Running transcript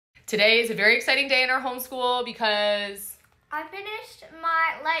Today is a very exciting day in our homeschool because I finished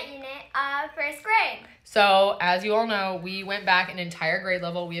my light unit of first grade. So, as you all know, we went back an entire grade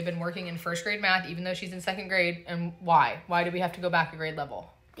level. We have been working in first grade math, even though she's in second grade. And why? Why did we have to go back a grade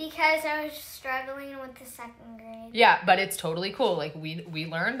level? Because I was struggling with the second grade. Yeah, but it's totally cool. Like, we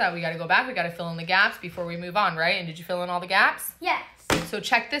learned that we got to go back. We got to fill in the gaps before we move on, right? And did you fill in all the gaps? Yes. So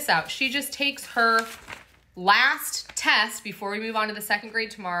check this out. She just takes her last test before we move on to the second grade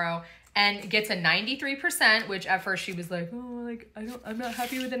tomorrow and gets a 93%, which at first she was like, I'm not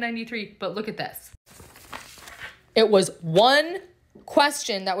happy with the 93. But look at this. It was one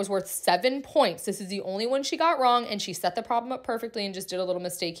question that was worth 7 points. This is the only one she got wrong, and she set the problem up perfectly and just did a little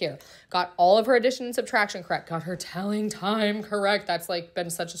mistake here. Got all of her addition and subtraction correct. Got her telling time correct. That's like been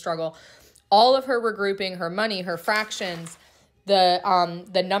such a struggle. All of her regrouping, her money, her fractions,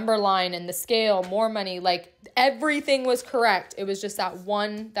 the number line and the scale, more money, like everything was correct. It was just that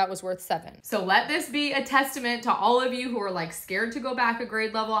one that was worth 7. So let this be a testament to all of you who are like scared to go back a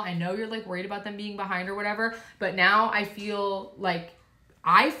grade level. I know you're like worried about them being behind or whatever, but now I feel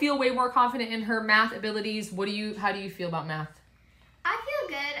way more confident in her math abilities. How do you feel about math? I feel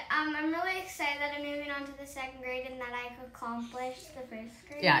good. I'm really excited that I'm moving on to the second grade and that I accomplished the first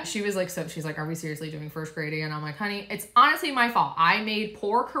grade. Yeah, she's like, are we seriously doing first grade again? I'm like, honey, it's honestly my fault. I made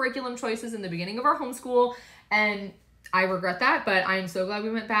poor curriculum choices in the beginning of our homeschool, and I regret that, but I am so glad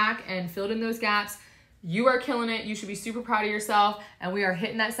we went back and filled in those gaps. You are killing it. You should be super proud of yourself, and we are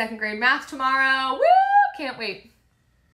hitting that second grade math tomorrow. Woo! Can't wait.